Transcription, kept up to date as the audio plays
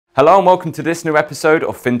Hello and welcome to this new episode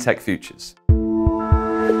of Fintech Futures.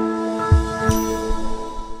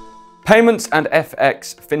 Payments and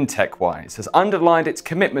FX Fintech-wise has underlined its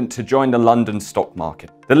commitment to join the London stock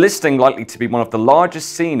market. The listing, likely to be one of the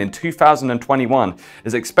largest seen in 2021,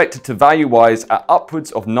 is expected to value-wise at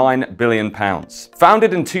upwards of £9 billion.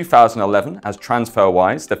 Founded in 2011 as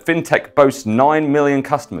TransferWise, the fintech boasts 9 million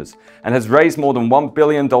customers and has raised more than $1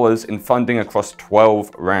 billion in funding across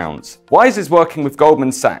 12 rounds. Wise is working with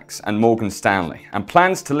Goldman Sachs and Morgan Stanley and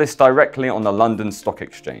plans to list directly on the London Stock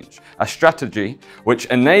Exchange, a strategy which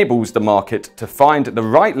enables the market to find the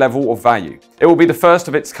right level of value. It will be the first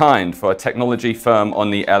of its kind for a technology firm on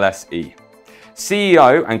the LSE.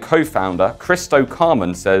 CEO and co-founder Christo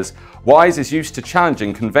Carmen says Wise is used to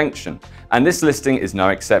challenging convention, and this listing is no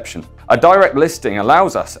exception. A direct listing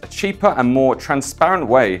allows us a cheaper and more transparent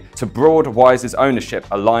way to broaden Wise's ownership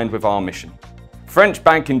aligned with our mission. French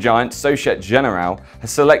banking giant Société Générale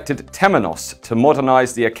has selected Temenos to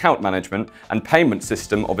modernize the account management and payment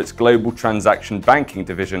system of its global transaction banking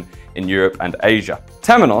division in Europe and Asia.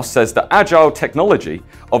 Temenos says the agile technology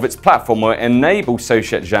of its platform will enable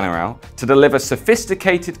Société Générale to deliver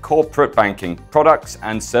sophisticated corporate banking products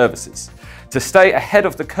and services. To stay ahead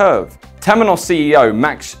of the curve, Temenos CEO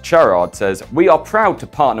Max Cherard says, "We are proud to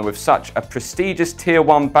partner with such a prestigious Tier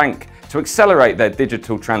 1 bank to accelerate their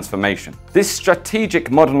digital transformation. This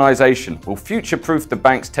strategic modernization will future-proof the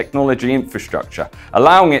bank's technology infrastructure,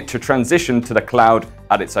 allowing it to transition to the cloud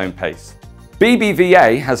at its own pace."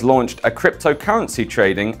 BBVA has launched a cryptocurrency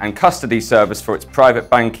trading and custody service for its private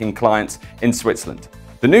banking clients in Switzerland.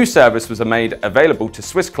 The new service was made available to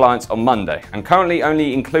Swiss clients on Monday and currently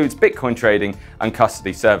only includes Bitcoin trading and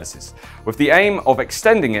custody services, with the aim of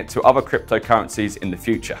extending it to other cryptocurrencies in the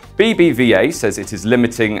future. BBVA says it is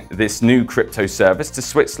limiting this new crypto service to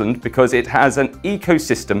Switzerland because it has an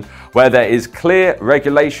ecosystem where there is clear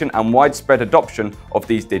regulation and widespread adoption of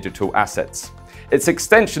these digital assets. Its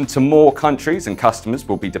extension to more countries and customers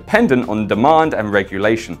will be dependent on demand and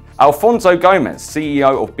regulation. Alfonso Gomez,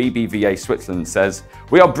 CEO of BBVA Switzerland, says,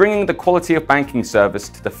 "We are bringing the quality of banking service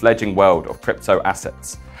to the fledgling world of crypto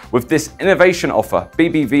assets. With this innovation offer,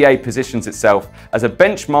 BBVA positions itself as a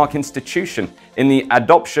benchmark institution in the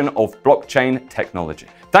adoption of blockchain technology."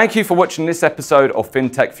 Thank you for watching this episode of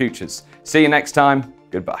Fintech Futures. See you next time.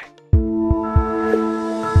 Goodbye.